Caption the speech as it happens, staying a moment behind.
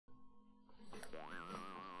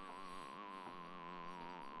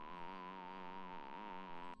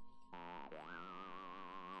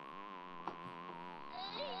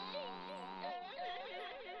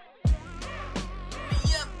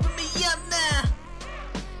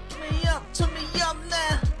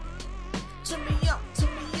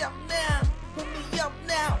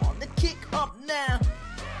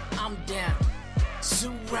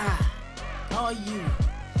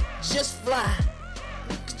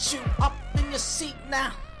Get you up in your seat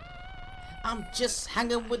now. I'm just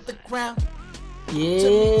hanging with the crowd.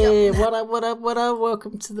 Yeah, what up?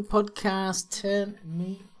 Welcome to the podcast, Turn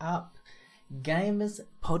Me Up Gamers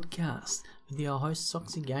Podcast with your host,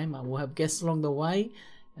 Soxy Gamer. We'll have guests along the way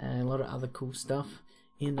and a lot of other cool stuff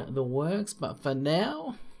in the works. But for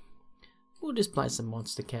now, we'll just play some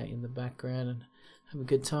Monster Cat in the background and have a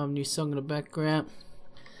good time. New song in the background.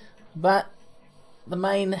 But the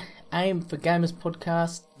main aim for Gamers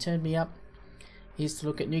Podcast, Turn Me Up, is to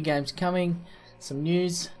look at new games coming, some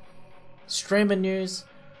news, streaming news.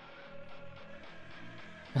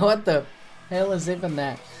 What the hell is even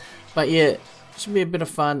that? But yeah, should be a bit of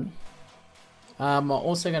fun. I'm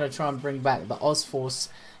also going to try and bring back the Ozforce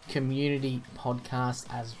community podcast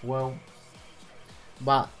as well.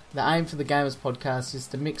 But the aim for the Gamers Podcast is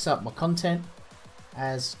to mix up my content,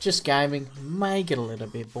 as just gaming may get a little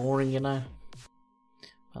bit boring, you know.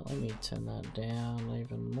 But let me turn that down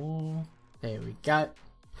even more. There we go.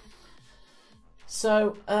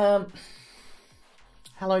 So,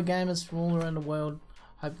 hello gamers from all around the world.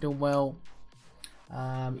 Hope you're doing well.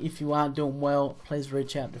 If you aren't doing well, please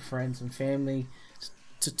reach out to friends and family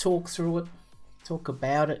to talk through it. Talk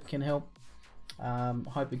about it can help.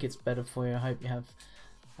 Hope it gets better for you. I hope you have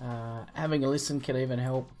having a listen can even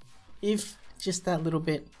help, if just that little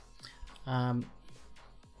bit.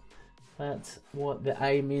 That's what the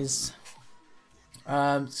aim is.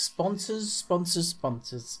 Sponsors.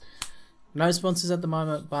 No sponsors at the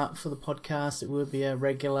moment, but for the podcast, it will be a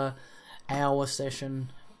regular hour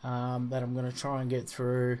session that I'm going to try and get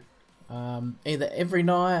through either every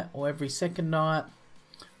night or every second night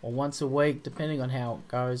or once a week, depending on how it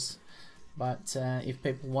goes. But if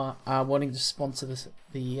people are wanting to sponsor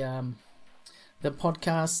the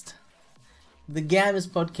podcast, the Gamers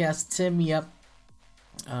Podcast, turn me up.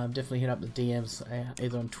 Definitely hit up the DMs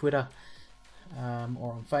either on Twitter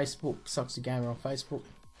or on Facebook, Soxy Gamer on Facebook.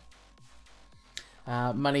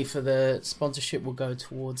 Money for the sponsorship will go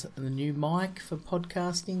towards the new mic for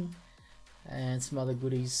podcasting and some other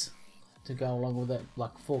goodies to go along with it,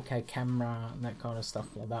 like 4K camera and that kind of stuff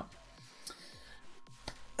like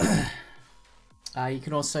that. You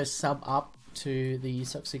can also sub up to the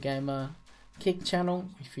Soxy Gamer Kick channel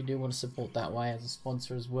if you do want to support that way as a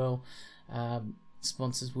sponsor as well.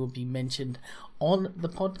 Sponsors will be mentioned on the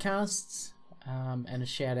podcasts, and a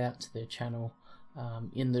shout out to their channel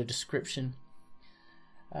in the description.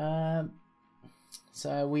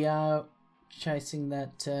 So we are chasing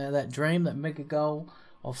that dream, that mega goal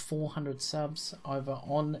of 400 subs over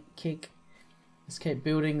on Kick. Let's keep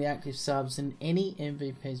building the active subs, and any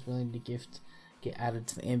MVPs willing to gift get added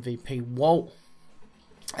to the MVP wall,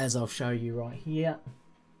 as I'll show you right here.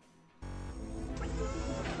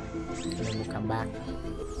 And then we'll come back.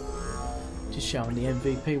 Just showing the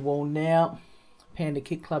MVP wall now. Panda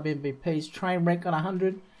Kick Club MVPs, Trainwreck on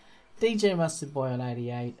 100, DJ Mustard Boy on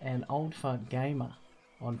 88, and Old Funk Gamer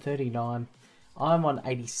on 39. I'm on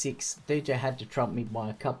 86. DJ had to trump me by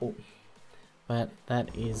a couple, but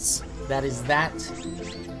that is that.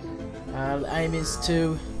 The aim is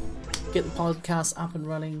to get the podcast up and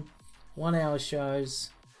running. 1 hour shows.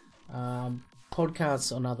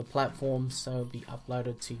 Podcasts on other platforms, so it'll be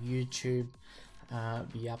uploaded to YouTube,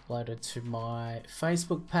 be uploaded to my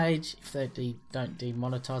Facebook page if they don't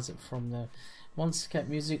demonetize it from the Monster Cat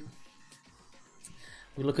music.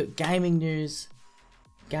 We look at gaming news,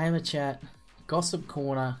 gamer chat, gossip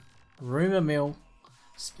corner, rumour mill,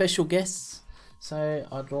 special guests. So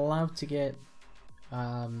I'd love to get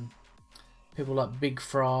people like Big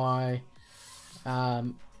Fry,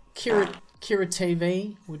 Kira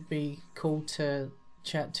TV would be cool to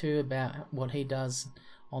chat to about what he does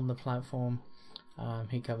on the platform.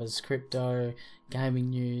 He covers crypto, gaming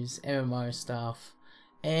news, MMO stuff,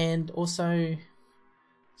 and also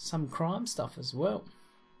some crime stuff as well.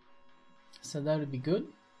 So that would be good.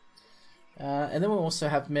 And then we'll also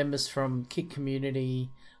have members from Kick Community,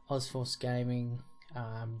 Ozforce Gaming,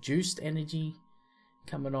 Juiced Energy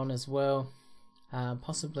coming on as well.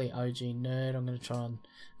 Possibly OG Nerd. I'm going to try and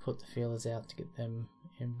put the feelers out to get them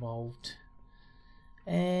involved.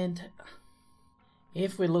 And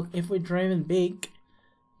if we're dreaming big,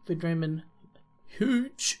 if we're dreaming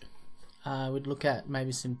huge, we'd look at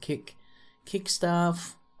maybe some kick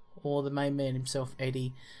stuff, or the main man himself,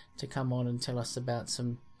 Eddie, to come on and tell us about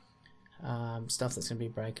some stuff that's going to be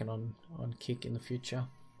breaking on Kick in the future.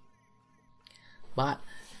 But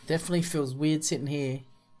definitely feels weird sitting here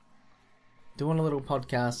doing a little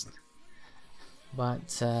podcast,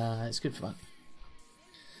 but it's good fun.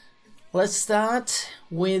 Let's start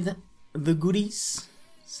with the goodies.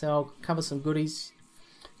 So I'll cover some goodies.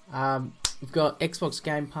 We've got Xbox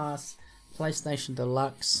Game Pass PlayStation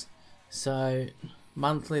Deluxe. So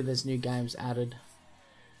monthly there's new games added.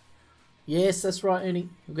 Yes, that's right, Uni.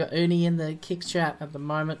 We've got Uni in the Kick chat at the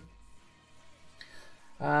moment.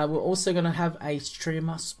 We're also going to have a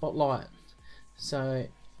streamer spotlight. So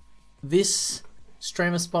this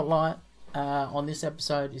streamer spotlight on this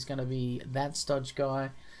episode is going to be that Stodge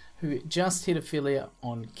guy who just hit affiliate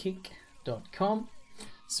on kick.com.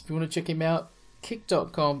 So if you want to check him out,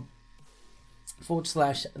 kick.com/that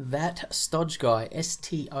Stodge guy,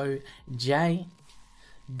 STOJ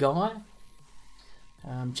guy.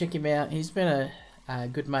 Check him out. He's been a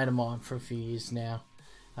good mate of mine for a few years now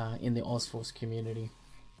in the Ozforce community.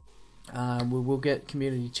 We will get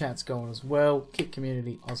community chats going as well. Kick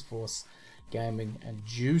community, Ozforce, gaming, and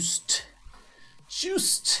Juiced.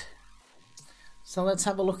 So let's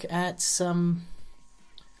have a look at some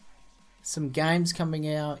games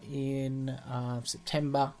coming out in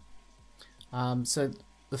September. So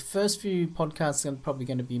the first few podcasts are probably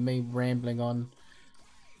going to be me rambling on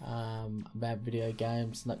about video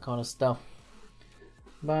games and that kind of stuff.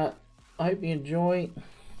 But I hope you enjoy.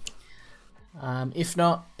 If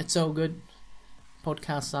not, it's all good.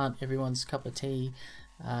 Podcasts aren't everyone's cup of tea.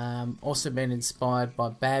 Also been inspired by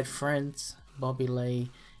Bad Friends, Bobby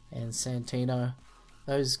Lee and Santino.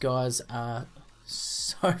 Those guys are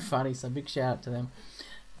so funny, so big shout out to them.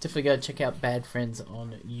 Definitely go check out Bad Friends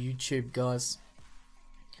on YouTube, guys.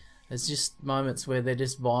 There's just moments where they're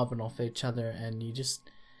just vibing off each other and you just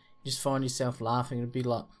find yourself laughing. It'd be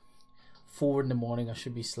like 4 a.m. I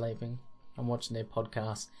should be sleeping. I'm watching their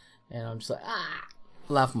podcast and I'm just like,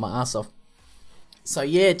 laughing my ass off. So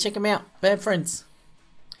yeah, check them out. Bad Friends.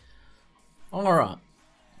 Alright.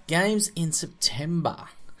 Games in September.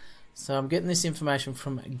 So I'm getting this information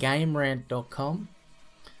from GameRant.com.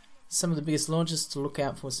 Some of the biggest launches to look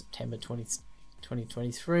out for September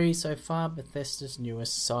 2023 so far. Bethesda's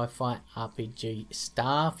newest sci-fi RPG,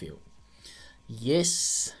 Starfield.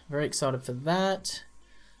 Yes, very excited for that.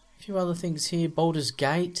 A few other things here. Baldur's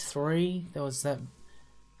Gate 3. There was that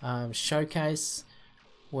showcase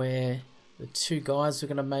where the two guys were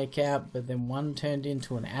going to make out, but then one turned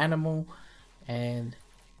into an animal, and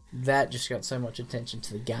that just got so much attention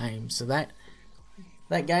to the game. So that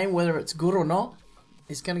game, whether it's good or not,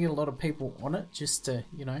 is going to get a lot of people on it just to,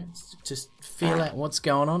 just feel out what's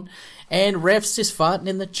going on. And Ref's just farting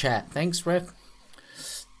in the chat. Thanks, Ref.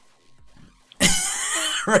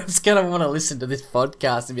 Ref's going to want to listen to this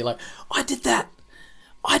podcast and be like, I did that.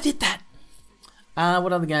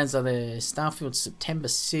 What other games are there? Starfield September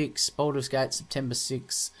 6, Baldur's Gate September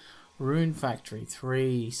 6, Rune Factory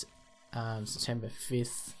 3 September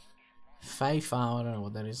 5th, Fae Farm, I don't know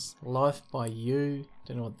what that is, Life by You,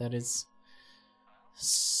 don't know what that is,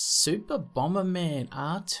 Super Bomberman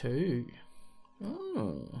R2,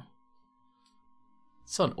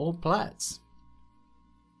 it's on all plats.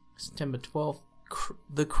 September 12th,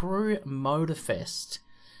 The Crew Motorfest.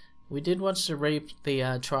 We did watch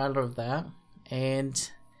the trailer of that,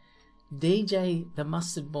 and DJ the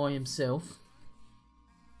Mustard Boy himself,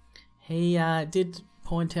 he did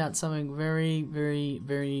point out something very, very,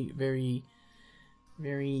 very, very,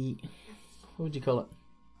 very, what would you call it?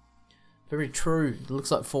 Very true. It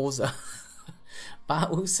looks like Forza.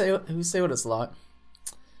 But we'll see what it's like.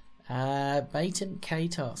 Baton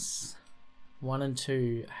Kaitos 1 and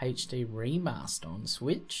 2 HD remastered on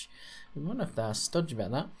Switch. We wonder if they're stodgy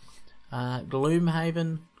about that.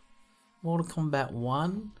 Gloomhaven, Mortal Kombat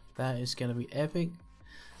 1. That is going to be epic.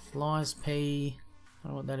 Lies P. I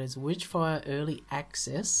don't know what that is. Witchfire Early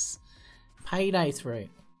Access. Payday 3.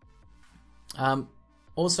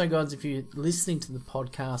 Also, guys, if you're listening to the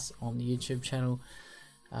podcast on the YouTube channel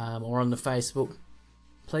or on the Facebook,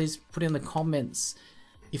 please put in the comments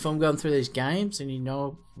if I'm going through these games and you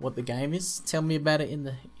know what the game is. Tell me about it in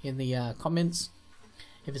the comments.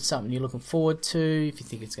 If it's something you're looking forward to, if you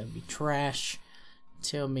think it's going to be trash,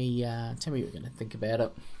 tell me what you're going to think about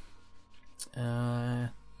it.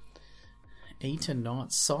 Eaton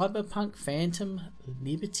Knights, Cyberpunk Phantom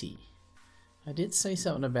Liberty. I did see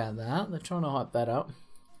something about that. They're trying to hype that up.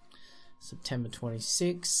 September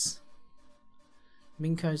 26.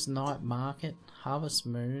 Minko's Night Market, Harvest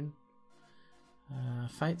Moon,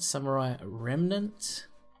 Fate Samurai Remnant,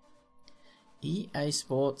 EA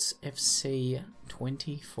Sports FC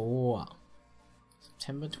 24,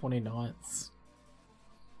 September 29th.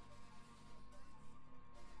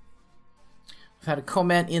 I've had a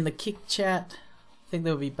comment in the Kick chat. I think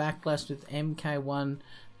there will be backlash with MK1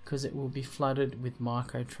 because it will be flooded with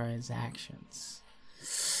microtransactions.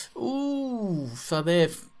 Ooh, so they're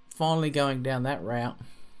finally going down that route.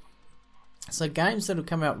 So games that have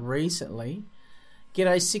come out recently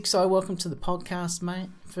G'day 6i, welcome to the podcast, mate.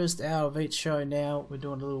 First hour of each show now. We're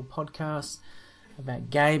doing a little podcast about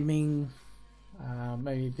gaming,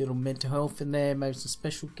 maybe a bit of mental health in there, maybe some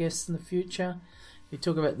special guests in the future. We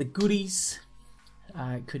talk about the goodies.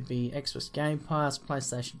 It could be Xbox Game Pass,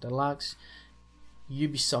 PlayStation Deluxe,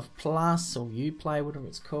 Ubisoft Plus, or Uplay, whatever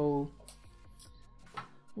it's called.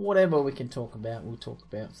 Whatever we can talk about, we'll talk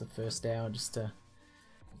about for the first hour, just to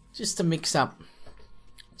mix up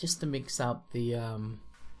the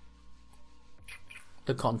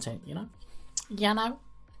content, you know.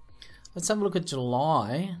 Let's have a look at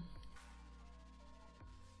July.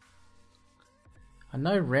 I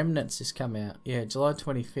know Remnants has come out. Yeah, July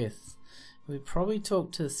 25th. We probably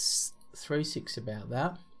talked to 36 about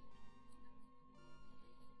that.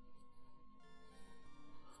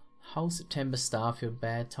 Whole September, Starfield,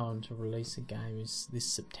 bad time to release a game is this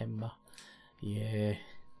September. Yeah,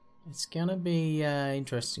 it's gonna be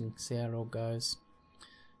interesting to see how it all goes.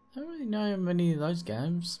 I don't really know many of those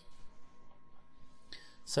games.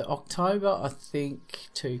 So October, I think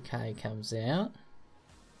 2K comes out.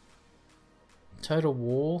 Total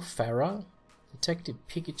War, Farah, Detective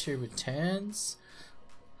Pikachu returns.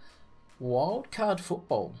 Wildcard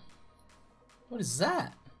Football. What is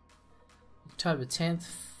that? October 10th,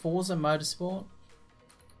 Forza Motorsport.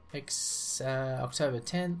 October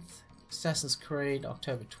 10th, Assassin's Creed,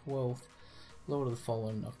 October 12th. Lord of the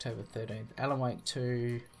Fallen, October 13th. Alan Wake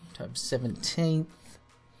 2, October 17th.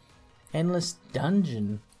 Endless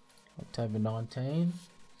Dungeon, October 19th.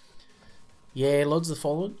 Yeah, Lords of the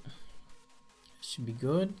Fallen. Should be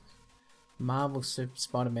good. Marvel Super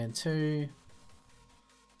Spider-Man 2.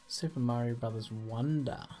 Super Mario Brothers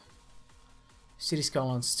Wonder. City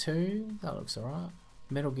Skylines 2. That looks alright.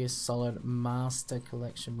 Metal Gear Solid Master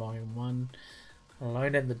Collection Volume 1.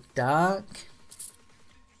 Alone in the Dark.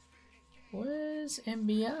 Where's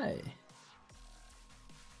NBA?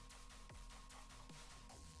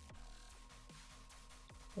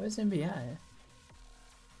 Where's NBA?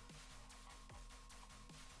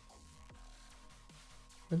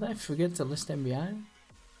 Did they forget to list NBA?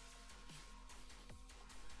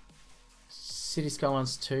 City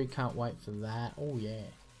Skylines 2, can't wait for that. Oh yeah.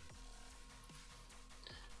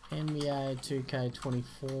 NBA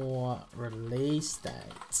 2K24 release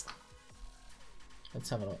date. Let's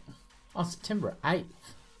have a look. Oh, September 8th.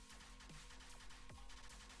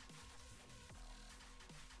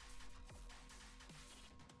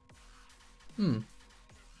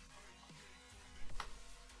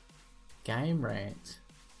 Game Rant.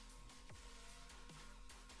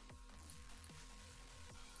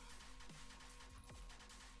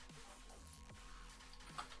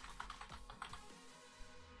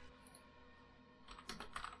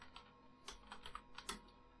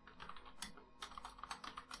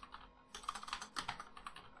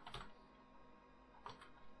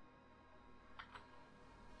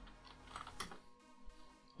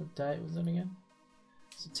 What date was it again?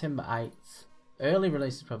 September 8th. Early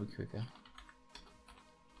release is probably quicker.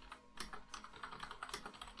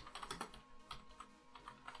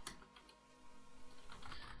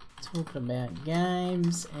 Talking about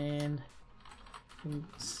games, and you can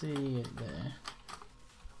see it there.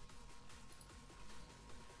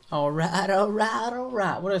 Alright.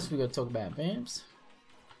 What else we got to talk about, Vamps?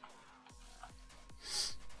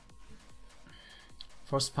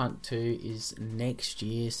 Frostpunk 2 is next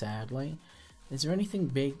year, sadly. Is there anything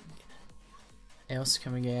big else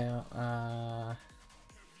coming out?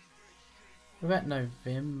 What about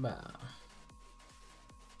November?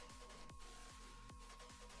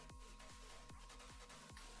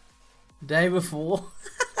 Day before.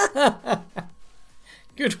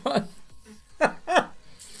 Good one.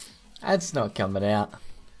 That's not coming out.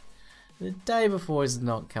 The day before is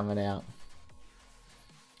not coming out.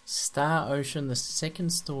 Star Ocean, the second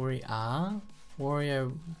story R.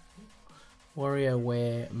 WarioWare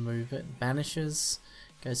Move It. Banishes.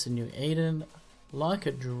 Goes to New Eden. Like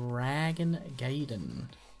a Dragon Gaiden.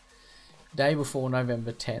 Day before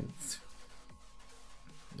November 10th.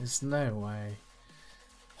 There's no way.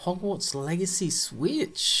 Hogwarts Legacy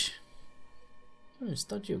Switch. Oh,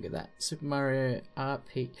 stodgy, you'll get that. Super Mario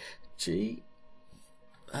RPG.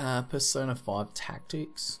 Persona 5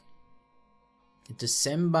 Tactics.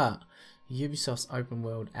 December, Ubisoft's open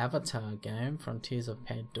world Avatar game, Frontiers of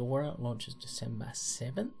Pandora, launches December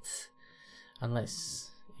 7th.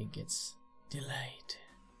 Unless it gets delayed.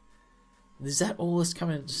 Is that all that's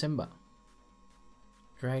coming in December?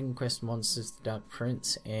 Dragon Quest Monsters, The Dark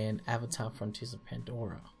Prince, and Avatar Frontiers of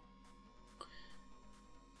Pandora.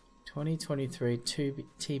 2023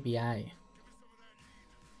 TBA.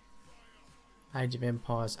 Age of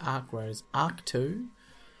Empires Arc Raiders Arc 2.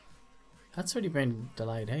 That's already been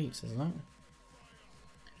delayed heaps, isn't it?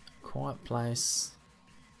 Quiet Place,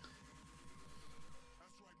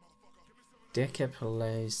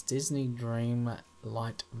 Decapolis, Disney Dream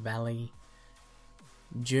Light Valley,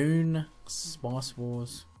 June, Spice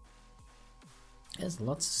Wars. There's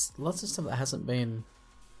lots of stuff that hasn't been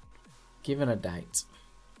given a date.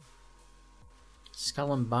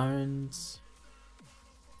 Skull and Bones,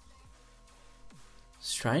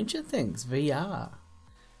 Stranger Things VR,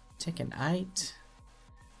 Tekken 8,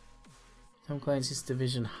 Tom Clancy's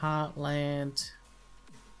Division Heartland.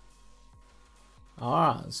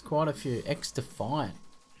 Alright, there's quite a few. X Defiant.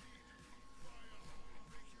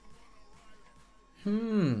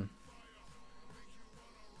 Here's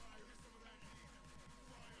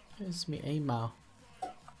my email.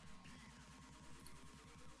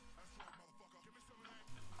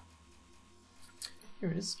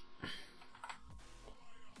 Here it is.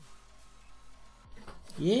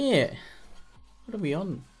 Yeah. What are we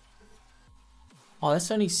on? Oh,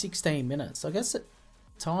 that's only 16 minutes. I guess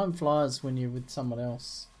time flies when you're with someone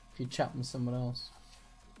else. If you chat with someone else.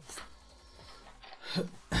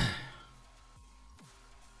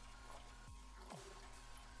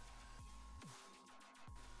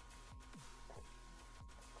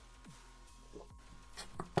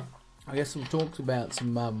 I guess we'll talk about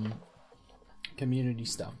some community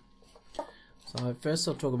stuff. So first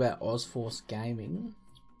I'll talk about Ozforce Gaming.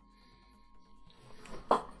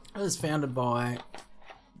 It was founded by,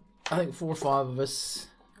 I think, 4 or 5 of us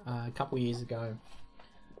a couple of years ago.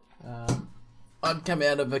 I'd come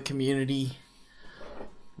out of a community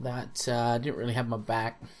that didn't really have my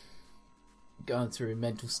back, going through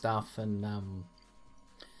mental stuff, and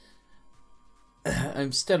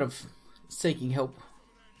instead of seeking help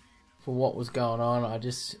for what was going on, I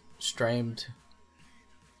just streamed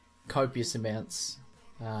copious amounts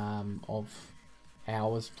of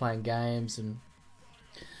hours playing games and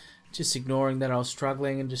just ignoring that I was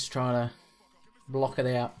struggling and just trying to block it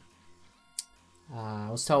out. I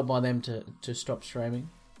was told by them to stop streaming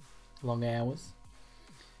long hours.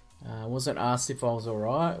 I wasn't asked if I was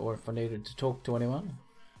alright or if I needed to talk to anyone.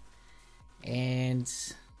 And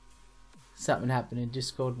something happened in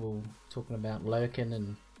Discord. We were talking about lurking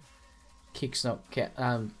and Twitch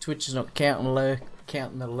is not counting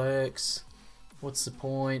the lurks. What's the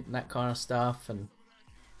point? And that kind of stuff. And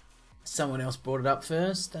someone else brought it up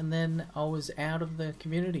first, and then I was out of the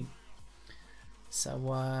community. So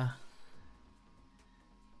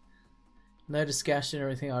no discussion or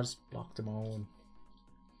anything. I just blocked them all and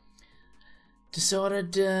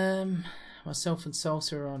decided myself and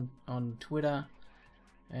Salsa on Twitter,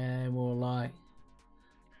 and we were like,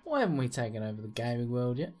 why haven't we taken over the gaming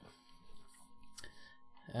world yet?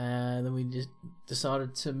 Then we just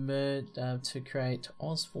decided to create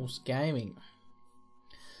Ozforce Gaming.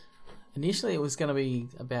 Initially it was going to be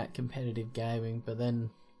about competitive gaming, but then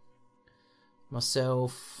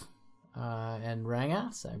myself and Ranger,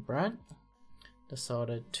 so Brad,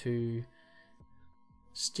 decided to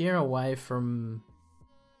steer away from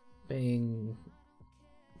being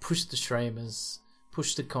push the streamers,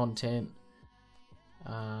 push the content,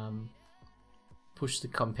 push the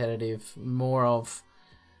competitive, more of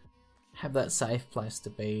have that safe place to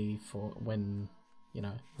be for when you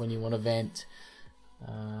want to vent,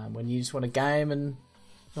 when you just want to game and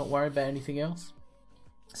not worry about anything else.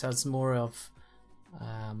 So it's more of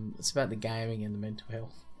it's about the gaming and the mental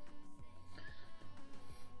health,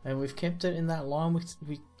 and we've kept it in that line.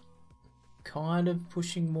 We kind of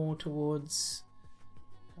pushing more towards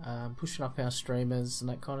pushing up our streamers and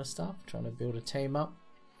that kind of stuff, trying to build a team up,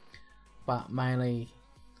 but mainly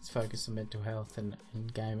it's focused on mental health and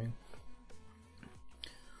gaming.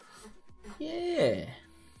 Yeah.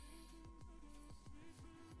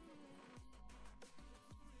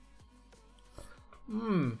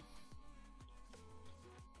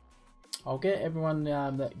 I'll get everyone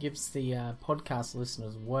that gives the podcast listen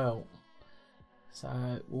as well.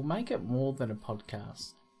 So we'll make it more than a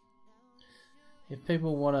podcast. If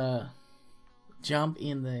people want to jump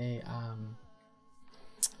in the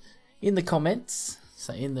comments,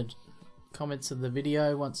 so in the comments of the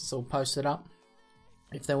video once it's all posted up,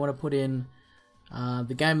 if they want to put in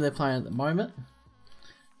the game they're playing at the moment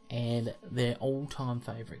and their all-time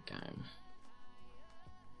favourite game.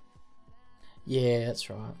 Yeah, that's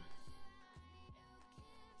right.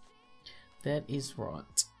 That is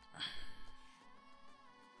right.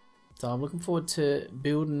 So I'm looking forward to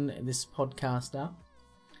building this podcast up.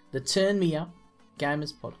 The Turn Me Up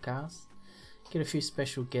Gamers Podcast. Get a few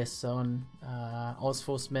special guests on,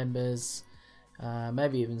 Ozforce members,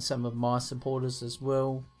 maybe even some of my supporters as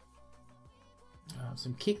well.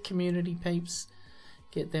 Some Kick community peeps.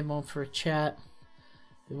 get them on for a chat.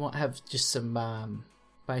 We might have just some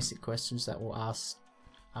basic questions that we'll ask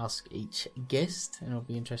each guest, and it'll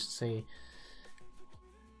be interesting to see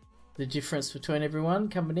the difference between everyone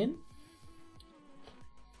coming in.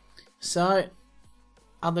 So,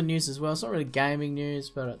 other news as well. It's not really gaming news,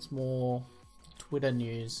 but it's more Twitter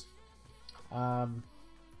news. Have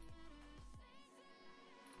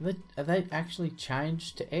they actually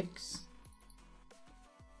changed to X?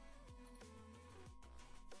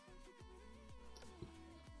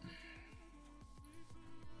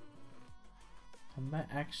 Have they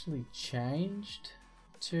actually changed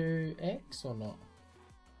to X or not?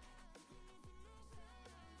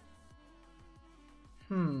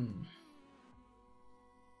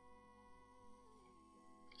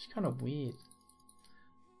 It's kind of weird.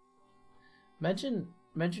 Imagine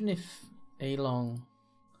if Elon...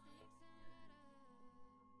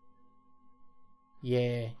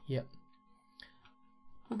 Yep.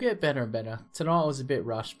 We'll get better and better. Tonight was a bit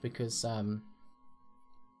rushed because I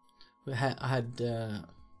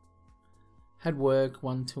had work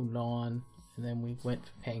 1 till 9, and then we went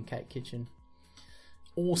for Pancake Kitchen.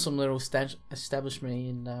 Awesome little establishment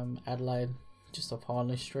in Adelaide, just off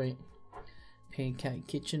Highland Street. Pancake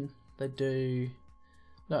Kitchen. They do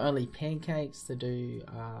not only pancakes, they do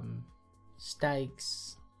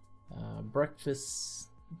steaks, breakfast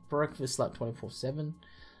like 24/7.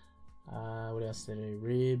 What else they do?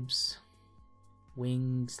 Ribs,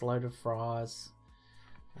 wings, loaded fries,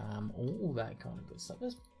 all that kind of good stuff.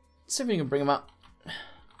 Let's see if we can bring them up.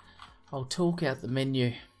 I'll talk out the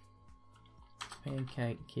menu.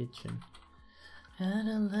 Pancake Kitchen,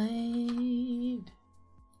 Adelaide.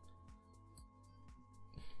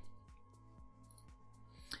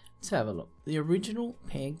 Let's have a look. The original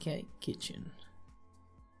Pancake Kitchen.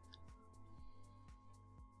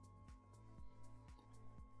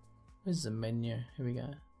 Where's the menu? Here we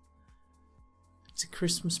go. It's a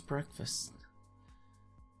Christmas breakfast.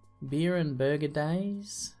 Beer and burger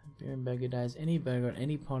days. Beer and burger days. Any burger and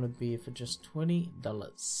any pint of beer for just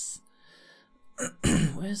 $20.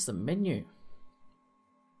 Where's the menu?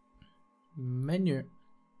 Menu.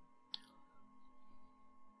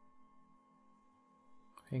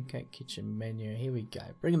 Pancake Kitchen menu. Here we go.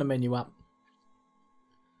 Bringing the menu up.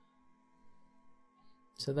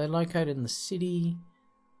 So they're located in the city.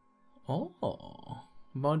 Oh,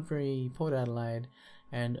 Modbury, Port Adelaide,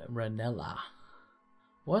 and Ranella.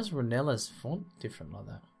 Why is Ranella's font different like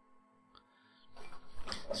that?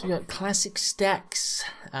 So we got classic stacks,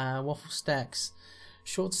 waffle stacks,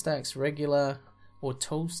 short stacks, regular or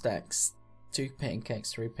tall stacks, 2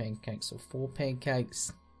 pancakes, 3 pancakes, or 4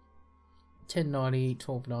 pancakes. $10.90,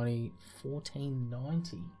 $12.90,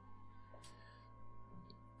 $14.90.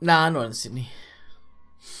 Nah, not in Sydney.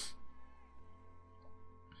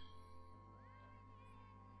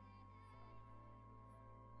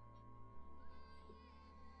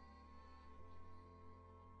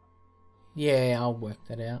 Yeah, I'll work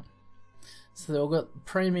that out. So they've got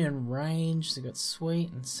premium range. They've got sweet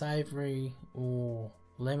and savoury, or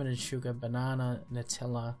lemon and sugar, banana,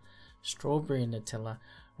 Nutella, strawberry and Nutella,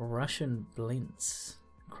 Russian blintz,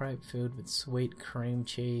 crepe filled with sweet cream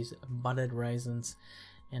cheese, buttered raisins,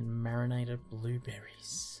 and marinated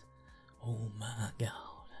blueberries. Oh my god.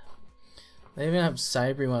 They even have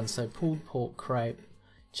savoury ones, so pulled pork crepe,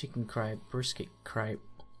 chicken crepe, brisket crepe,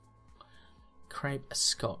 crepe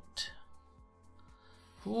Scott.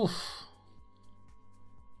 Oof.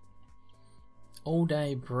 All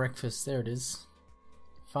day breakfast, there it is.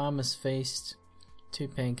 Farmer's Feast, 2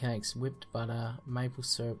 pancakes, whipped butter, maple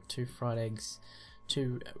syrup, 2 fried eggs,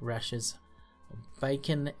 2 rashers,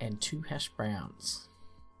 bacon, and 2 hash browns.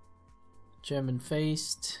 German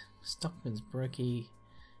Feast, Stockman's Brekkie,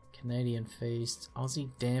 Canadian Feast,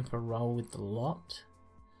 Aussie damper roll with the lot,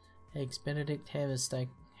 Eggs Benedict, ham steak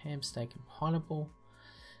and pineapple,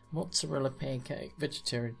 mozzarella pancake,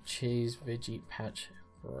 vegetarian cheese, veggie patch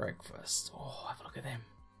breakfast. Oh, have a look at them.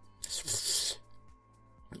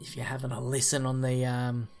 If you're having a listen on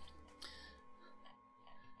the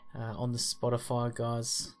Spotify,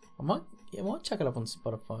 guys, I might chuck it up on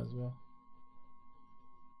Spotify as well.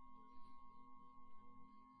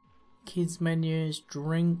 Kids menus,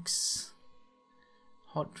 drinks,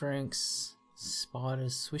 hot drinks,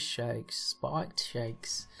 spiders, Swiss shakes, spiked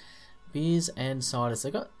shakes, beers and ciders.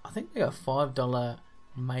 I think they got $5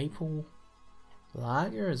 maple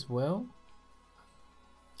lager as well.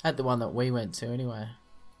 At the one that we went to anyway.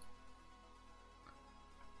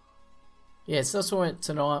 Yeah, so that's what I went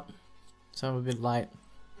tonight. So I'm a bit late.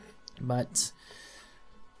 But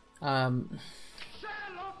oh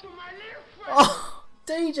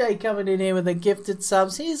DJ coming in here with the gifted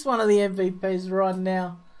subs. Here's one of the MVPs right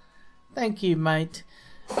now. Thank you, mate.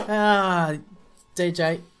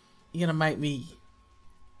 DJ, you're gonna make me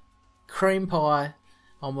cream pie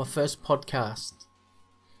on my first podcast.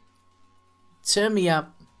 Turn me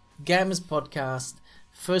up, Gamers Podcast,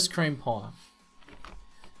 first cream pie.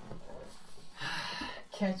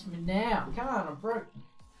 Catch me now. Come on, I'm broke.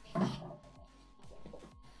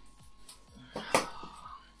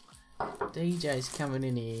 DJ's coming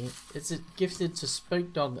in here. It's gifted to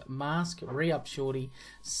Spook Dog, Mask, Re-Up Shorty,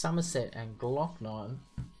 Somerset, and Glock 9.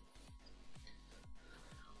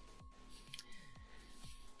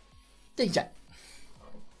 DJ.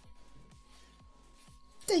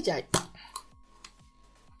 DJ.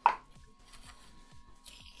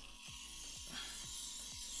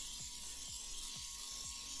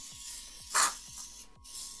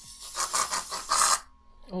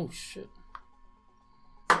 Oh shit.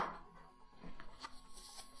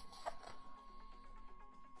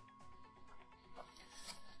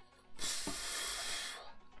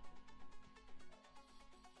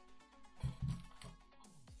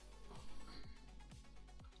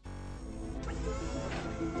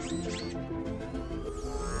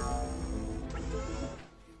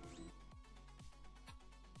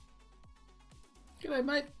 G'day,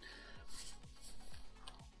 mate.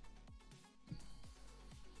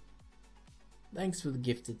 Thanks for the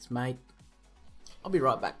gifteds, mate. I'll be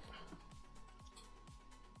right back.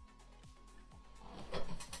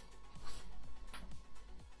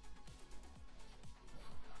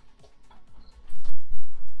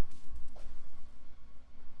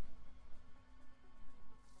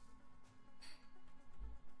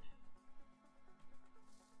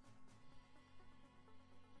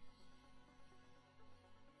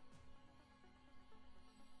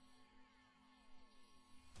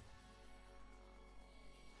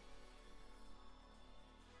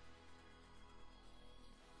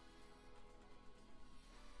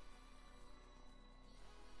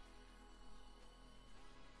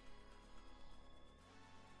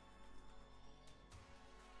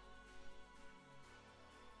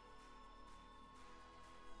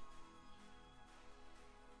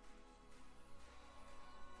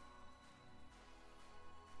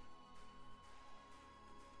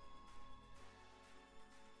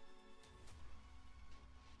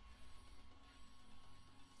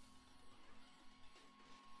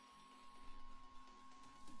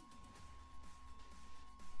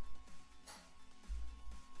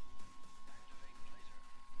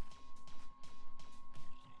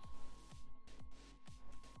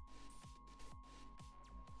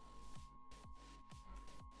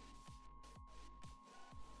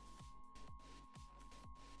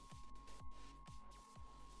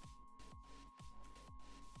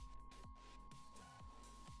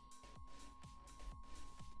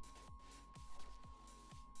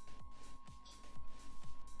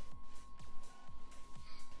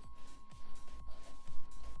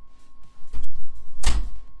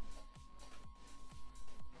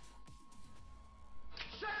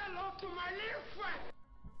 To my little friend.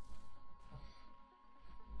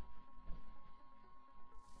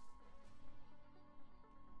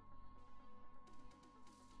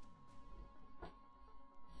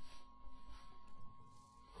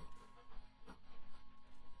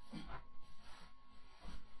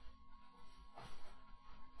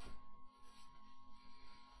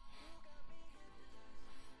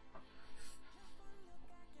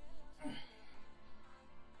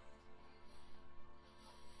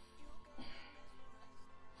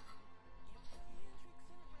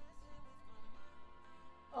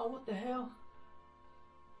 Oh, what the hell?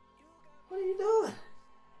 What are you doing?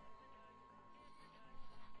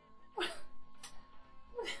 What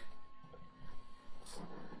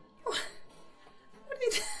are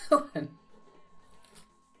you doing?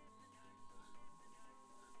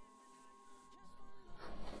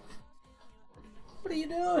 What are you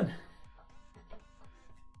doing? It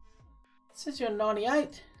says you're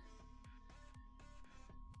 98.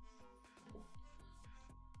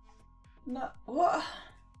 No, what?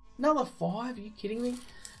 Another 5? Are you kidding me?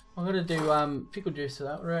 I'm gonna do pickle juice for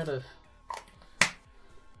that. We're out of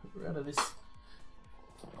this.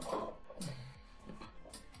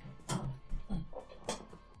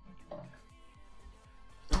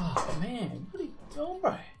 Oh man, what are you doing,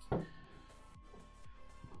 bro?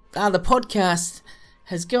 The podcast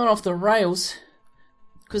has gone off the rails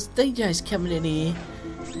because DJ's coming in here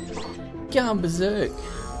going berserk.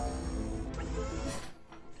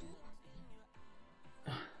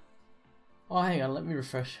 Oh, hang on, let me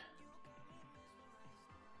refresh.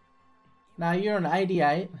 Now you're on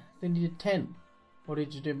 88, then you did 10. Or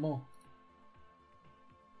did you do more?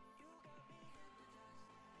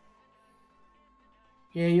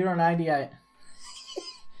 Yeah, you're on 88.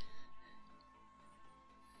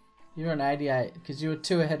 You're on 88 because you were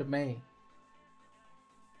 2 ahead of me.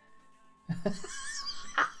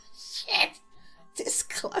 Shit! This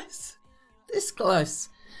close. This close.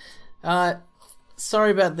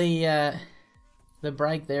 Sorry about the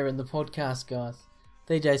break there in the podcast, guys.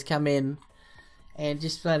 DJ's come in and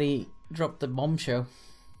just bloody dropped the bombshell.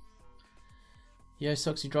 Yo,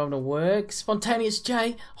 Soxy driving to work. Spontaneous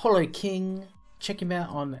J, Hollow King. Check him out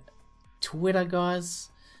on Twitter, guys.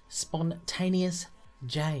 Spontaneous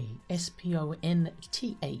J,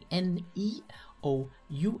 SpontaneousJei.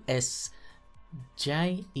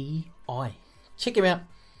 Check him out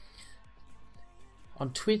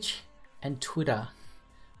on Twitch and Twitter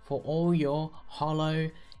for all your Hollow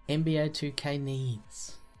NBA 2K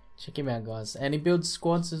needs. Check him out, guys. And he builds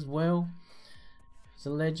squads as well. He's a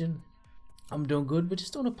legend. I'm doing good. We're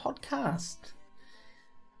just doing a podcast.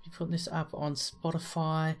 We're putting this up on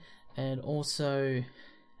Spotify and also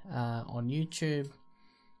on YouTube,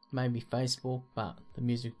 maybe Facebook, but the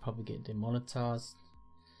music will probably get demonetized.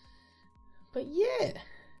 But yeah,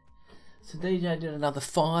 so DJ did another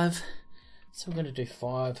 5, so we're going to do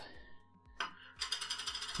 5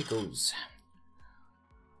 pickles.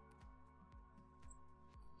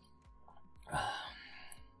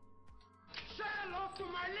 Say hello to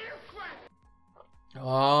my little friend.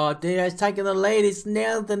 Oh, DJ's taking the lead. It's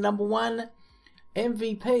now the number 1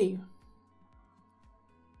 MVP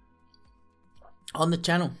on the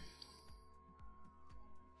channel.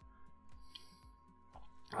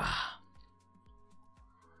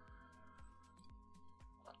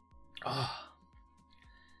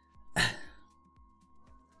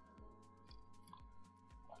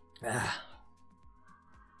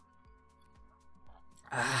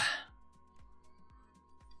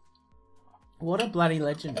 What a bloody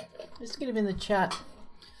legend. Let's get him in the chat.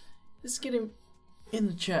 Let's get him in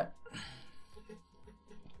the chat.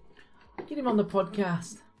 Get him on the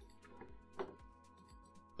podcast.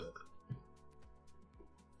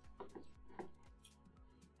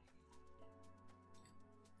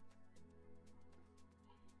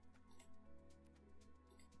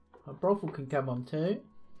 Brothel can come on too.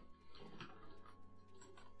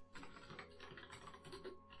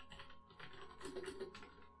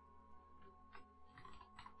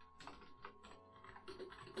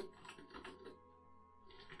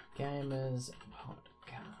 Gamers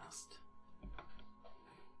Podcast.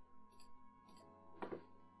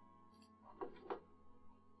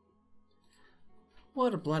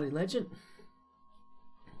 What a bloody legend.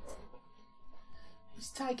 He's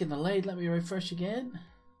taking the lead. Let me refresh again.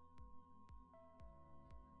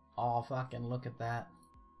 Oh, fucking look at that.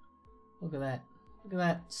 Look at that. Look at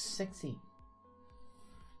that. Sexy.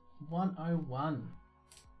 101.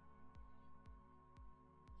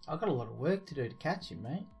 I've got a lot of work to do to catch him,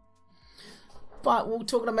 mate. But we're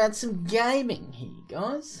talking about some gaming here,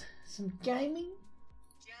 guys. Some gaming.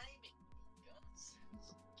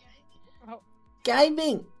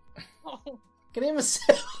 Gaming. Can I hear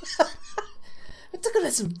myself? We're talking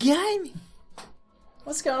about some gaming.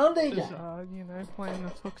 What's going on, DJ? Just, playing the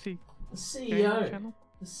Foxy The gaming CEO. channel.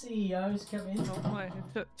 The CEO's come in. Oh, my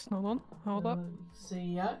headset's not on. Hold up.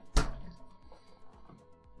 CEO.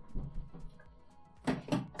 The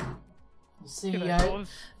G'day, CEO. boys.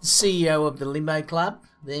 CEO of the Limbo Club,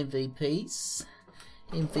 the MVPs.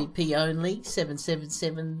 MVP only,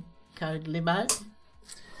 777 code Limo.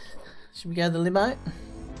 Should we go to the limo?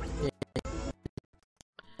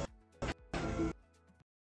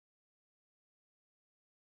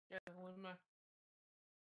 Yeah, limo.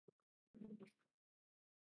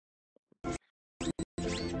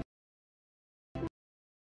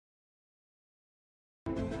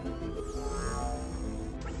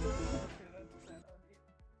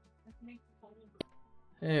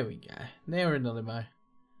 There we go. Now we're in the limo.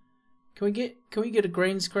 Can we get a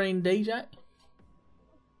green screen DJ?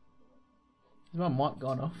 Is my mic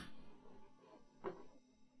gone off?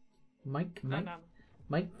 Mike.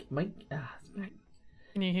 Ah, it's back.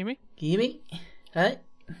 Can you hear me? Can you hear me? Hey?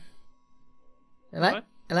 Hello? Hello?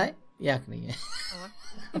 Hello? Yeah, I can hear you.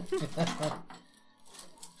 Hello?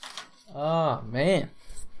 Oh, man.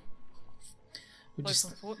 We Play just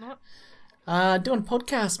some Fortnite? doing a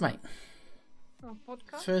podcast, mate. Oh,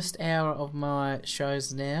 podcast? First hour of my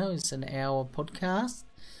shows now is an hour podcast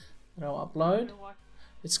that I'll upload. Feel like-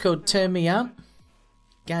 It's called Turn Me Up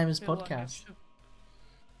Gamers feel like I Podcast. should-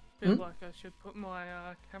 Feel like I should put my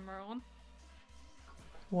camera on.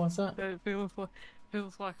 What's that? It feels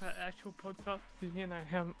like an actual podcast. You know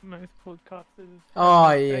how most podcasters.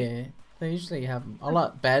 Oh yeah, they usually have them. I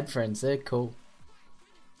like Bad Friends. They're cool.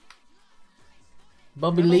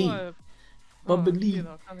 Bobby How do Lee. I- Bubbly. Shit,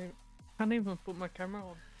 can't even put my camera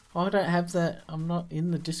on. I don't have that. I'm not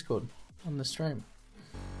in the Discord on the stream.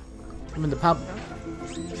 I'm in the pub.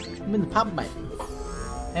 I'm in the pub, mate.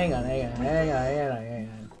 Hang on. Yeah.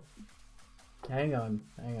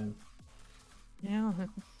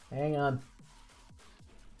 Hang on.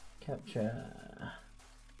 Capture.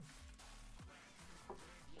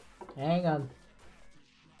 Hang on.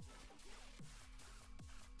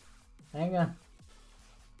 Hang on.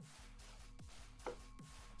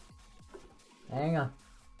 Hang on.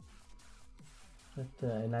 Have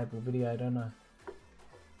to enable video, don't I?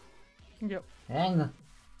 Yep. Hang on.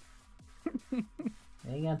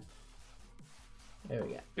 Hang on. There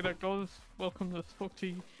we go. G'day guys, welcome to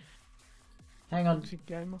Foxy Hang on.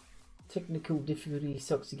 Gamer. Technical difficulty,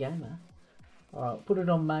 Soxy Gamer. Alright, put it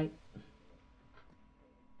on, mate.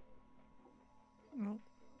 No.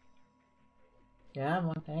 Yeah, I'm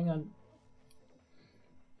on. Hang on.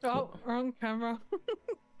 Oh, wrong camera.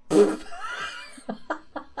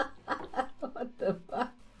 What the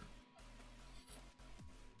fuck?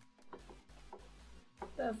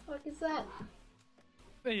 The fuck is that?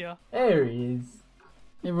 There you are. There he is.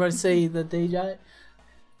 Everybody see the DJ?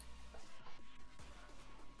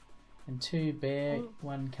 And 2 bear,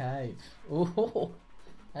 1 cave. Oh,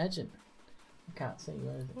 imagine. I can't see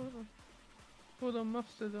where is it. Put a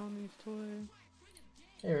mustard on his toy.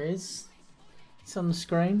 There he is. It's on the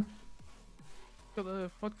screen. Got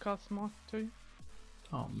the podcast mic too.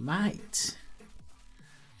 Oh, mate.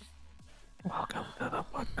 Welcome to the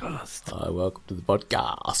podcast. Hi, welcome to the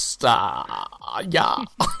podcast. Yeah.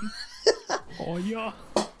 Oh yeah.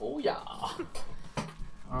 Oh, yeah.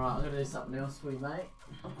 Alright, I'm going to do something else for you, mate.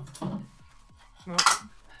 No.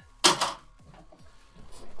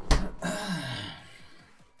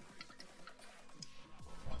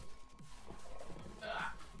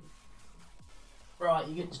 Right,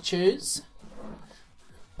 you get to choose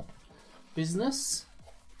business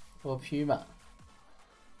or humour.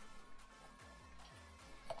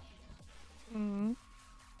 Mm.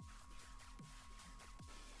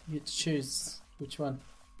 You get to choose which one.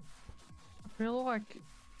 I feel like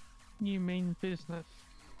you mean business.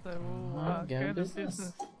 So we'll Alright, go to business.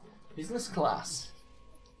 business. Business class.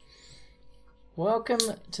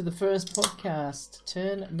 Welcome to the first podcast,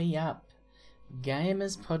 Turn Me Up,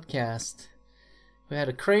 Gamers Podcast. We had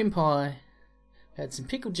a cream pie, we had some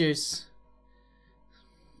pickle juice.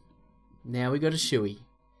 Now we got a shoey.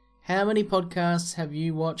 How many podcasts have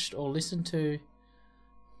you watched or listened to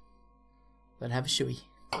that have a shoey?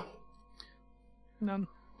 None.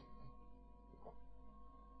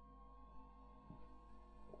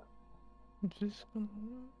 I'm just gonna...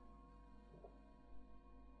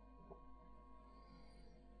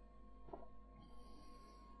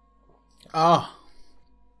 Oh.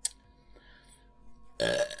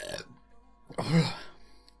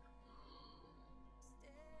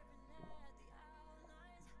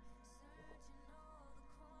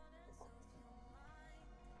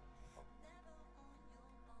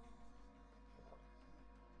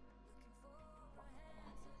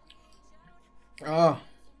 Oh.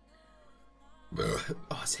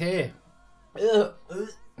 Oh, his hair. What are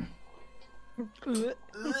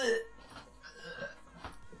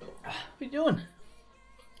you doing?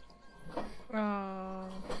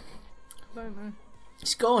 Don't know.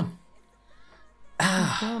 He's gone.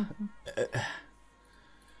 Alright,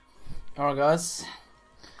 guys.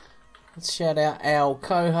 Let's shout out our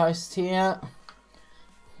co-host here.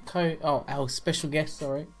 Our special guest,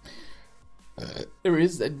 sorry. There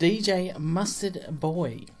is DJ Mustard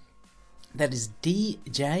Boy. That is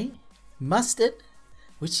DJ Mustard,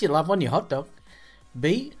 which you love on your hot dog.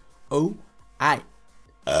 B-O-I.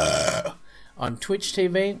 On Twitch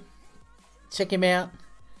TV. Check him out.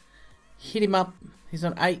 Hit him up. He's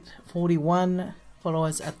on 841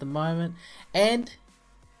 followers at the moment. And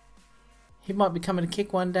he might be coming to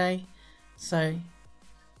kick one day. So,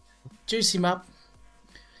 juice him up.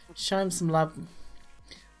 Show him some love.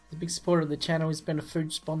 He's a big supporter of the channel. He's been a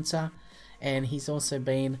food sponsor. And he's also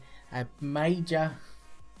been a major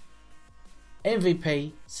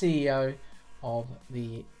MVP, CEO of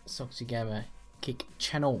the Soxy Gamer Kick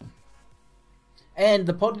channel. And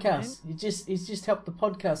the podcast. He's just helped the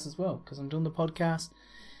podcast as well. Because I'm doing the podcast.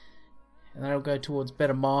 And that'll go towards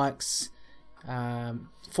better mics.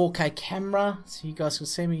 4K camera. So you guys can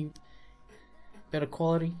see me better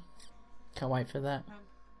quality. Can't wait for that.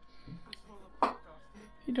 What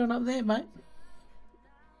you doing up there, mate?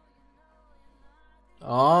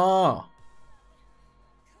 Oh.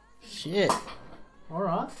 Shit.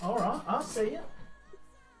 Alright. I'll see it.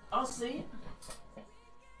 I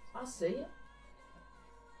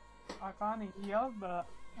I can't hear, but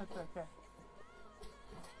that's okay.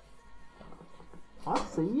 I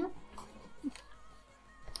see you.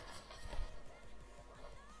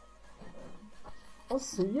 I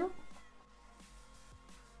see you.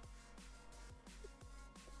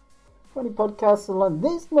 Funny podcasts are like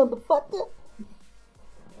this, motherfucker.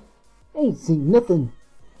 Ain't seen nothing.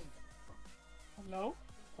 Hello?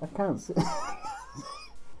 I can't see. I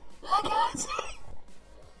can't see.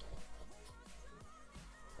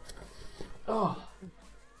 Oh.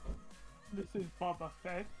 This is Boba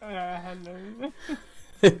Fett. Hello.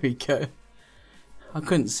 There we go. I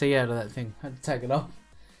couldn't see out of that thing. I had to take it off.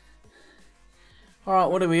 Alright,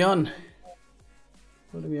 what are we on?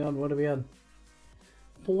 What are we on?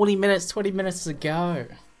 40 minutes, 20 minutes to go.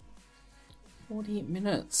 40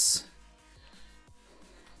 minutes.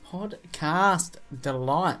 Podcast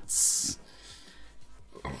delights.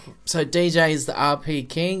 So DJ is the RP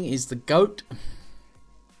King, is the GOAT.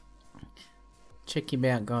 Check him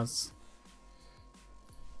out, guys.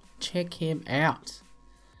 Check him out.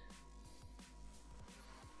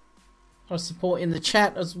 Got support in the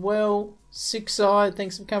chat as well. Six Eye,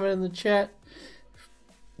 thanks for coming in the chat.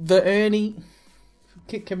 The Ernie from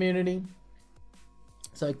Kit Community.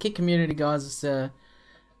 So Kit Community, guys, is a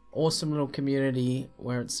awesome little community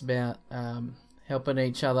where it's about helping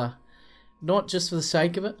each other, not just for the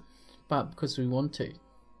sake of it, but because we want to.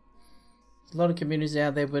 There's a lot of communities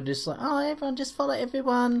out there where just like, oh, everyone just follow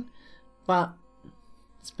everyone, but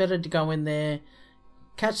it's better to go in there,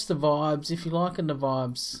 catch the vibes. If you're liking the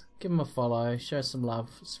vibes, give them a follow, show some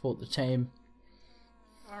love, support the team.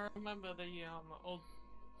 I remember the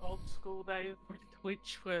old school days with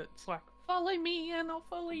Twitch where it's like, follow me and I'll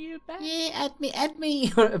follow you back. Yeah, add me.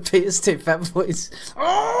 PS2 Fat Boys.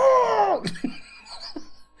 Oh!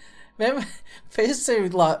 Remember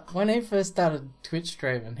PS2, like, when he first started Twitch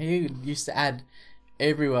streaming, he used to add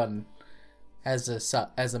everyone as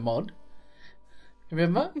a mod.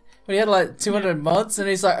 Remember? When he had like 200 mods and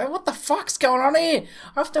he's like, hey, what the fuck's going on here?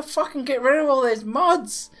 I have to fucking get rid of all these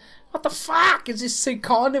mods. What the fuck? It's just so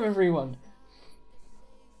kind of everyone.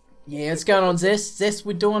 Yeah, what's going on, Zest? Zest,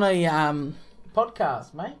 we're doing a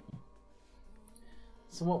podcast, mate.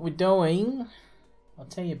 So what we're doing, I'll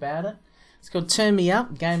tell you about it. It's called Turn Me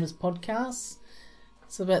Up, Gamers Podcast.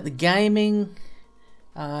 It's about the gaming.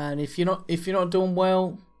 And if you're not doing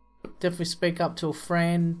well, definitely speak up to a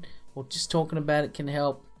friend, or just talking about it can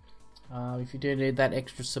help. If you do need that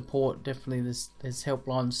extra support, definitely there's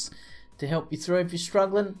helplines to help you through if you're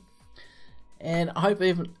struggling. And I hope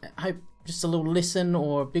just a little listen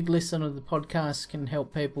or a big listen of the podcast can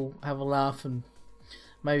help people have a laugh and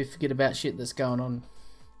maybe forget about shit that's going on.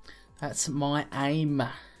 That's my aim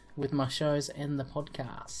with my shows and the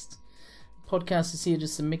podcast. The podcast is here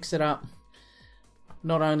just to mix it up.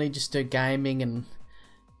 Not only just do gaming and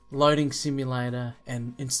loading simulator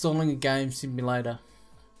and installing a game simulator,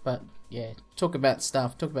 but yeah, talk about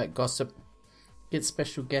stuff, talk about gossip, get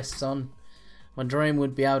special guests on. My dream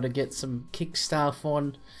would be able to get some Kick staff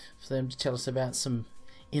on for them to tell us about some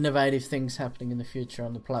innovative things happening in the future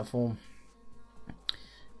on the platform.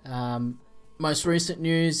 Most recent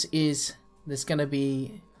news is there's going to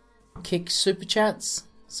be Kick Super Chats.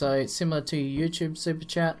 So it's similar to YouTube Super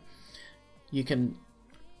Chat. You can,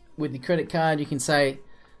 with your credit card, you can say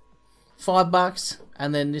 $5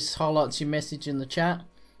 and then this highlights your message in the chat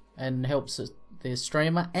and helps the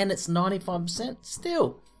streamer, and it's 95%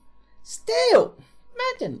 still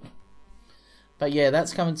imagine. But yeah,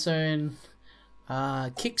 that's coming soon.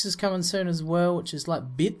 Kicks is coming soon as well, which is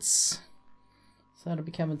like bits, so that'll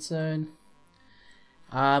be coming soon.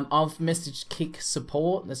 I've messaged Kick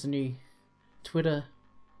support. There's a new Twitter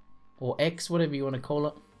or X, whatever you want to call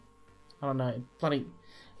it. I don't know. Bloody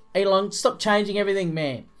Elon, stop changing everything,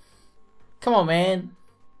 man. Come on, man.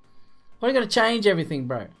 Why are you going to change everything,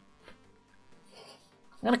 bro?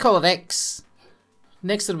 I'm going to call it X.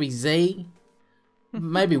 Next it'll be Z.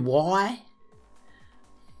 Maybe Y.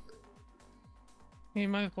 You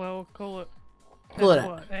might as well call it. Call it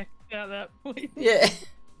what, X out that point. Yeah.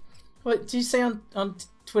 What, do you see on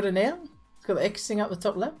Twitter now? It's got the X thing up the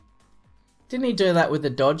top left. Didn't he do that with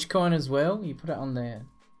the Dogecoin as well? You put it on there.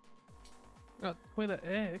 Twitter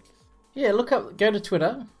X? Yeah, look up, go to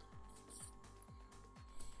Twitter.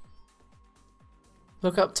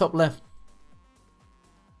 Look up top left.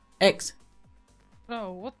 X.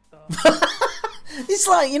 Oh, what the? It's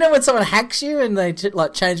like, you know when someone hacks you and they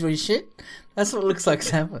like change all your shit? That's what it looks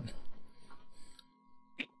like's happened.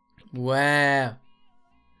 Wow.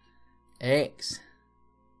 X.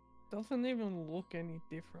 Doesn't even look any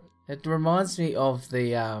different. It reminds me of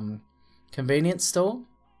the convenience store.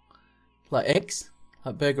 Like X.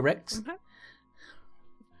 Like Burger X.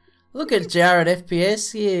 Look at Jared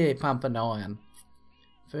FPS. Yeah, pumping iron.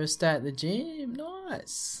 First day at the gym.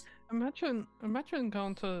 Nice. Imagine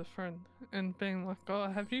going to a friend and being like, "Oh,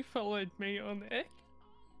 have you followed me on X?"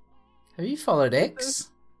 Have you followed X?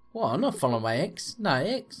 What? I'm not following my X. No,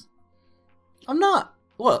 X. I'm not.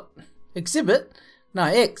 What? Exhibit? No,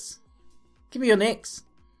 X. Give me your X.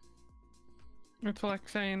 It's like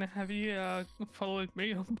saying, "Have you followed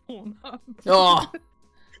me on Pornhub?" Oh,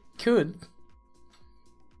 could.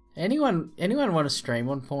 Anyone want to stream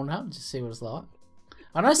on Pornhub? Just see what it's like.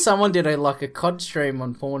 I know someone did a COD stream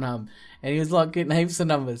on Pornhub, and he was like getting heaps of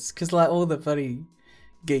numbers because like all the bloody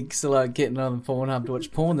geeks are like getting on Pornhub to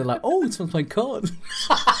watch porn. They're like, oh, it's playing COD.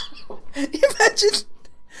 Imagine.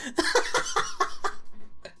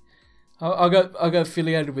 I got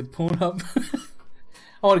affiliated with Pornhub.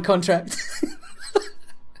 I want a contract.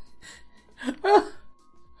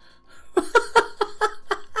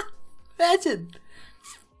 Imagine.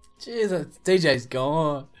 Jesus, DJ's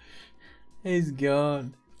gone. He's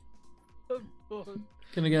gone.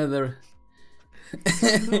 Gonna go to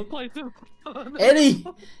the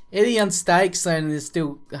Eddie on stakes saying there's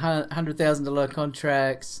still $100,000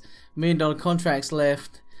 contracts, $1 million contracts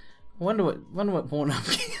left. I wonder what Pornhub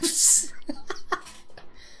gives.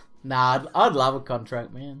 Nah, I'd love a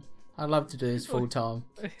contract, man. I'd love to do this full time.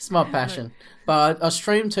 It's my passion. But I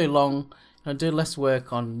stream too long. I do less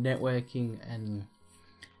work on networking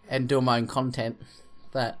and doing my own content.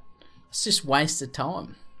 That it's just wasted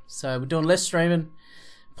time. So we're doing less streaming,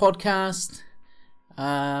 podcast.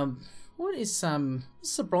 What's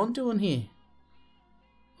LeBron doing here?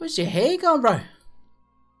 Where's your hair gone, bro?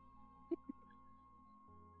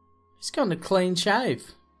 He's got a clean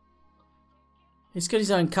shave. He's got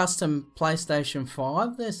his own custom PlayStation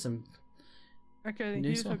 5. There's some. Okay,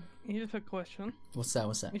 here's a question. What's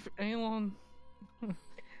that? If anyone,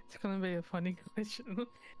 it's gonna be a funny question.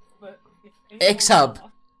 But X-Hub,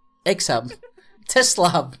 Tesla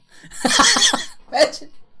Hub.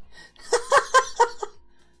 Imagine.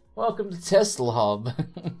 Welcome to Tesla Hub.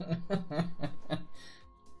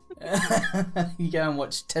 You go and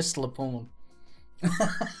watch Tesla porn.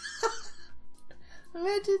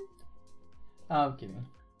 Imagine. Oh, I'm kidding.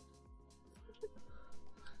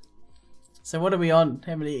 So what are we on?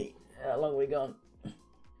 How long have we gone?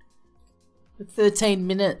 13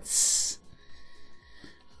 minutes.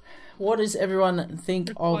 What does everyone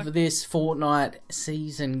think of this Fortnite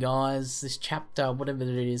season, guys? This chapter, whatever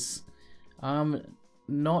it is. I'm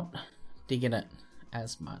not digging it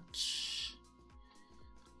as much.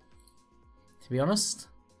 To be honest.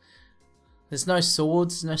 There's no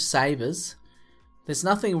swords, no sabers. There's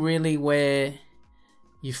nothing really where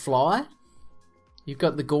you fly. You've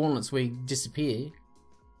got the gauntlets where you disappear.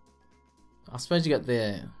 I suppose you got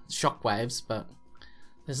the shockwaves, but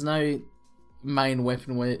there's no main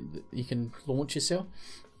weapon where you can launch yourself.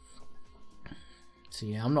 So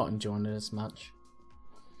yeah, I'm not enjoying it as much.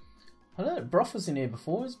 I don't know, Broth was in here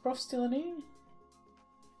before. Is Broth still in here?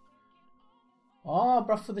 Oh,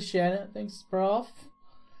 Broth for the shout out. Thanks, Broth.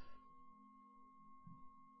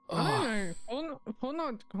 I don't know.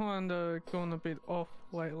 Fortnite's kind of gone a bit off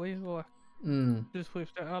lately, like just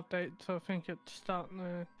with the update. So I think it's starting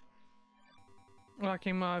to, like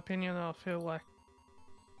in my opinion, I feel like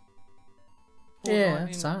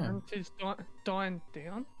Fortnite same. Is dying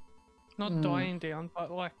down. Not dying down,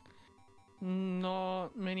 but like not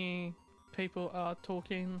many people are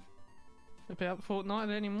talking about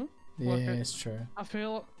Fortnite anymore. Yeah, like it's true. I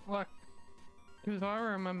feel like, because I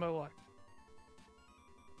remember like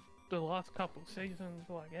the last couple seasons,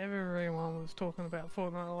 like everyone was talking about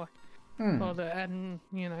Fortnite, like oh, they're adding,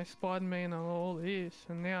 Spider-Man and all this,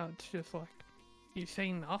 and now it's just like you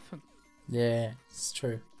see nothing. Yeah, it's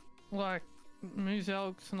true. Like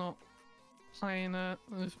Muzelk's not playing it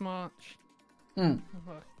as much. Mm.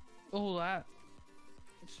 Like all that,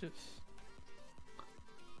 it's just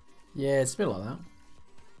it's a bit like that.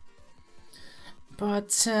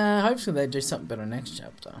 But hopefully they do something better next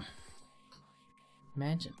chapter.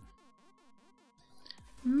 Imagine.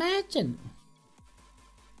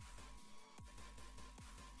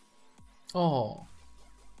 Oh.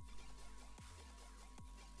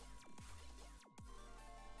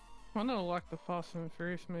 kind of like the Fast and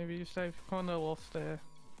Furious movies. They've kind of lost their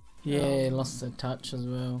lost their touch as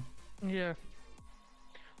well. Yeah.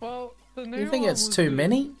 Well, the new Do you think one it's was too good.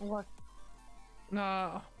 many? Like,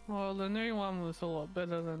 nah. Well, the new one was a lot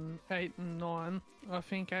better than 8 and 9. I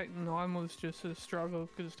think 8 and 9 was just a struggle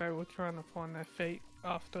because they were trying to find their feet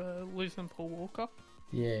after losing Paul Walker.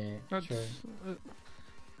 Yeah, That's true.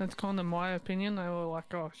 that's kind of my opinion. They were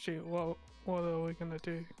like, "Oh shit, what are we gonna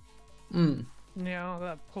do now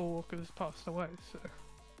that Paul Walker's passed away?" So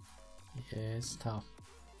Yeah, it's tough.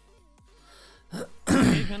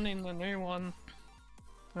 even in the new one,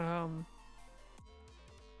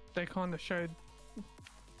 they kind of showed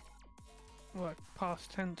like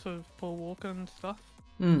past tense of Paul Walker and stuff,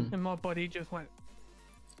 and my body just went.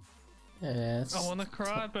 Yeah, I want to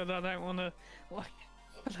cry, but I don't want to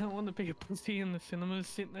I don't want to be a pussy in the cinemas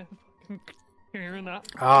sitting there fucking hearing that.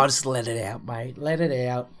 Oh, just let it out, mate. Let it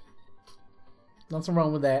out. Nothing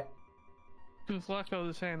wrong with that. Because like I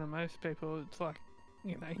was saying to most people, it's like,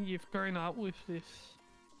 you know, you've grown up with this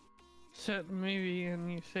certain movie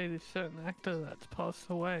and you see this certain actor that's passed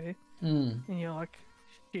away, and you're like,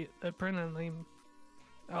 shit, they're bringing him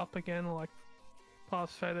up again, like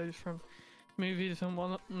past photos from movies and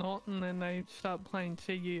whatnot, and then they start playing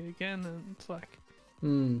CG again, and it's like,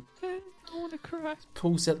 I want to cry.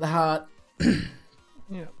 Pulls at the heart.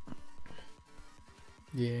 Yeah.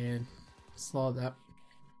 Yeah, it's like that.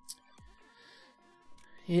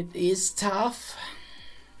 It is tough.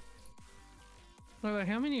 Well,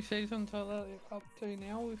 how many seasons are they up to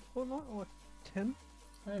now with Fortnite? Or 10?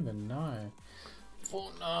 I don't even know.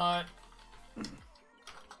 Fortnite.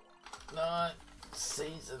 9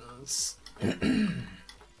 seasons.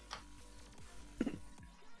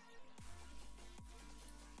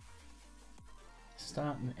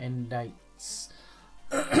 Start and end dates.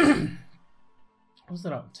 What's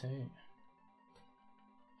it up to?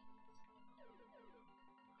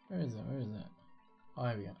 Where is it? Where is it? Oh,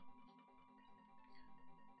 here we go.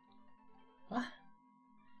 What?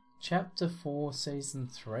 Chapter 4, Season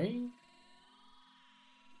 3?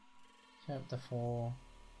 Chapter 4,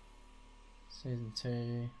 Season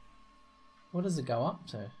 2. What does it go up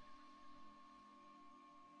to?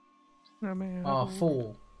 I mean, Oh,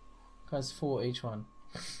 4. Goes 4 each one.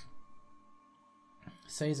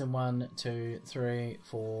 Season 1, 2, 3,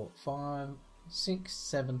 4, 5, 6,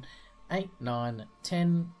 7, 8, 9,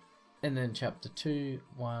 10. And then Chapter 2,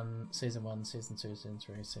 Season 1, Season 2, Season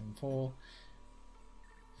 3, Season 4,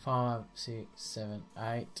 5, 6, 7,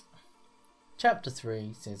 8. Chapter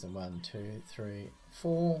 3, Season 1, 2, 3,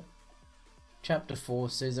 4. Chapter 4,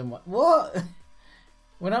 Season 1. What?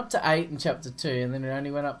 Went up to 8 in Chapter 2, and then it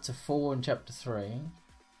only went up to 4 in Chapter 3.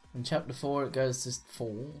 In Chapter 4, it goes to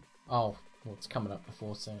 4. Oh, well, it's coming up to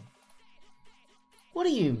 4 soon. What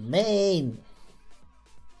do you mean?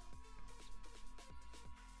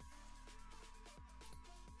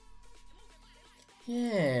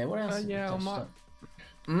 Yeah, what else? yeah, I might.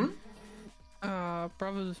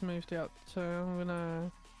 Brother's moved out, so I'm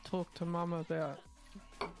gonna talk to Mum about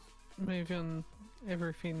moving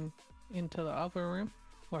everything into the other room,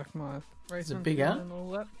 like my racing it bigger? and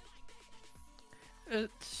all that.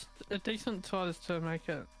 It's a decent size to make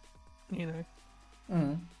it, you know,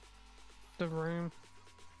 the room,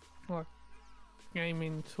 like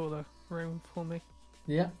gaming sort of room for me.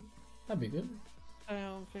 Yeah, that'd be good.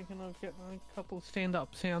 I'm thinking of getting a couple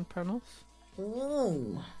stand-up sound panels.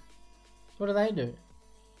 Ooh. What do they do?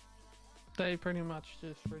 They pretty much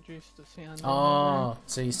just reduce the sound. Oh,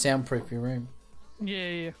 so you soundproof your room.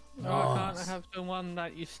 Yeah. Nice. I can't have the one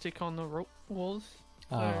that you stick on the walls.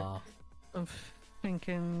 So Ah. I'm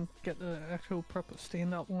thinking get the actual proper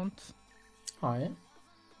stand-up ones. Oh, yeah.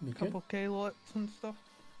 Be good. Couple key lights and stuff.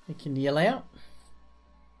 You can yell out.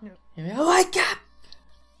 Yeah. You go, wake up!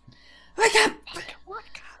 Wake up! Wake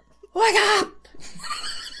up! Wake up!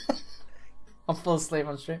 I'll fall asleep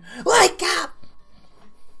on stream. Wake up!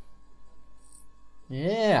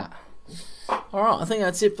 Yeah. Alright, I think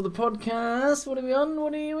that's it for the podcast. What are we on?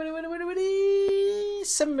 What are you?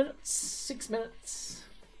 7 minutes. 6 minutes.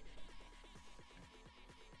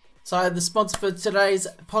 So the sponsor for today's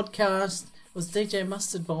podcast was DJ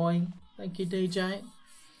Mustard Boy. Thank you, DJ.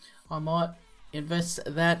 I might invest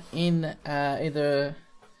that in either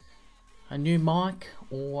a new mic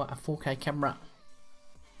or a 4K camera.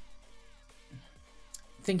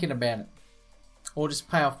 Thinking about it. Or just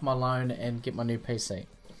pay off my loan and get my new PC.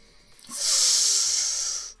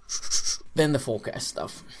 Then the 4K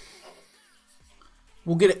stuff.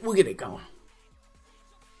 We'll get it going.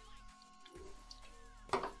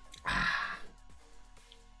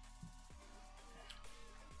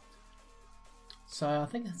 So I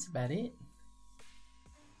think that's about it.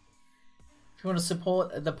 If you want to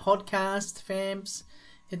support the podcast, fams,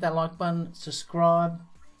 hit that like button, subscribe,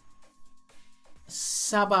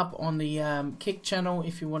 sub up on the Kick channel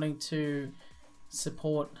if you're wanting to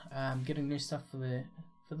support getting new stuff for the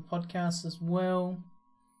podcast as well.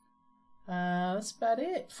 That's about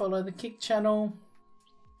it. Follow the Kick channel.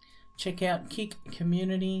 Check out Kick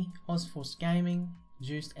Community, Ozforce Gaming,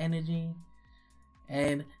 Juiced Energy,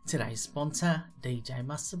 and today's sponsor, DJ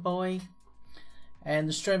Mustard Boy. And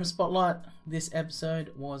the streamer spotlight this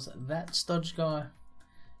episode was that Stodge guy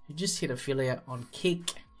You just hit affiliate on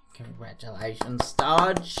Kick. Congratulations,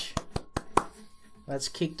 Stodge. That's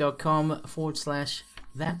kick.com/that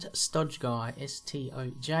Stodge guy.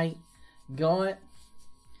 STOJ guy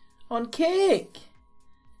on Kick.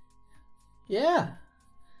 Yeah.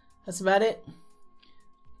 That's about it.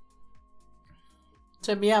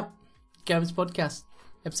 Turn me up. Games Podcast.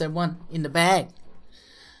 Episode 1 in the bag.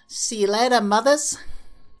 See you later, mothers.